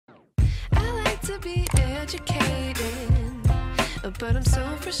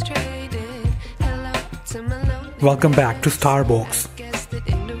Welcome back to Starbox.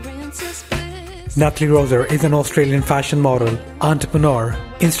 Natalie Roser is an Australian fashion model, entrepreneur,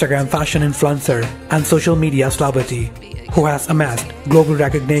 Instagram fashion influencer, and social media celebrity who has amassed global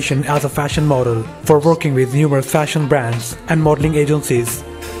recognition as a fashion model for working with numerous fashion brands and modeling agencies.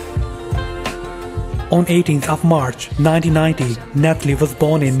 On 18th of March 1990, Natalie was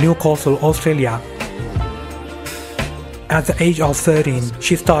born in Newcastle, Australia. At the age of 13,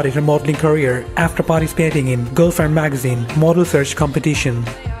 she started her modeling career after participating in Girlfriend magazine model search competition.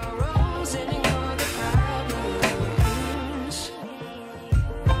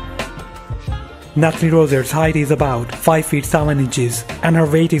 Natalie Roser's height is about 5 feet 7 inches and her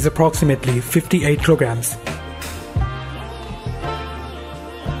weight is approximately 58 kilograms.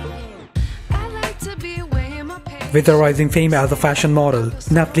 With her rising fame as a fashion model,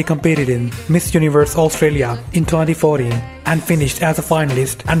 Natalie competed in Miss Universe Australia in 2014 and finished as a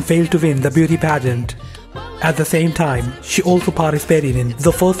finalist and failed to win the beauty pageant. At the same time, she also participated in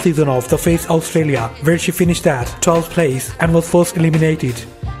the first season of The Face Australia, where she finished at 12th place and was first eliminated.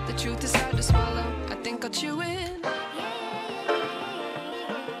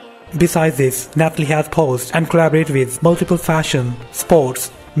 Besides this, Natalie has posed and collaborated with multiple fashion,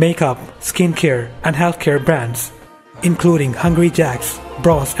 sports, makeup, skincare and healthcare brands, including Hungry Jack's,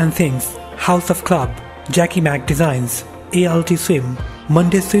 Bras and Things, House of Club, Jackie Mac Designs, ALT Swim,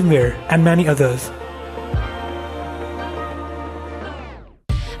 Monday Swimwear and many others.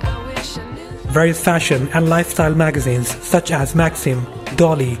 Various fashion and lifestyle magazines such as Maxim,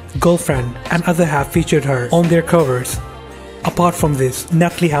 Dolly, Girlfriend and others have featured her on their covers. Apart from this,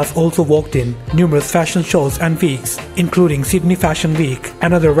 Natalie has also worked in numerous fashion shows and weeks, including Sydney Fashion Week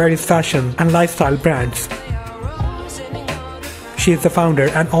and other various fashion and lifestyle brands. She is the founder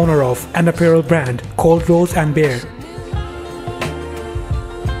and owner of an apparel brand called Rose and Bear,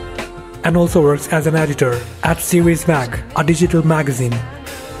 and also works as an editor at Series Mag, a digital magazine.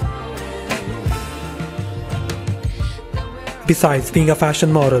 Besides being a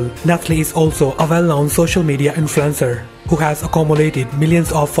fashion model, Natalie is also a well-known social media influencer who has accumulated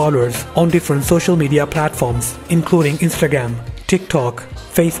millions of followers on different social media platforms, including Instagram, TikTok,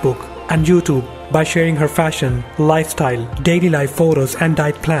 Facebook, and YouTube, by sharing her fashion, lifestyle, daily life photos and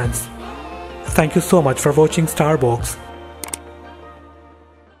diet plans. Thank you so much for watching Starbox.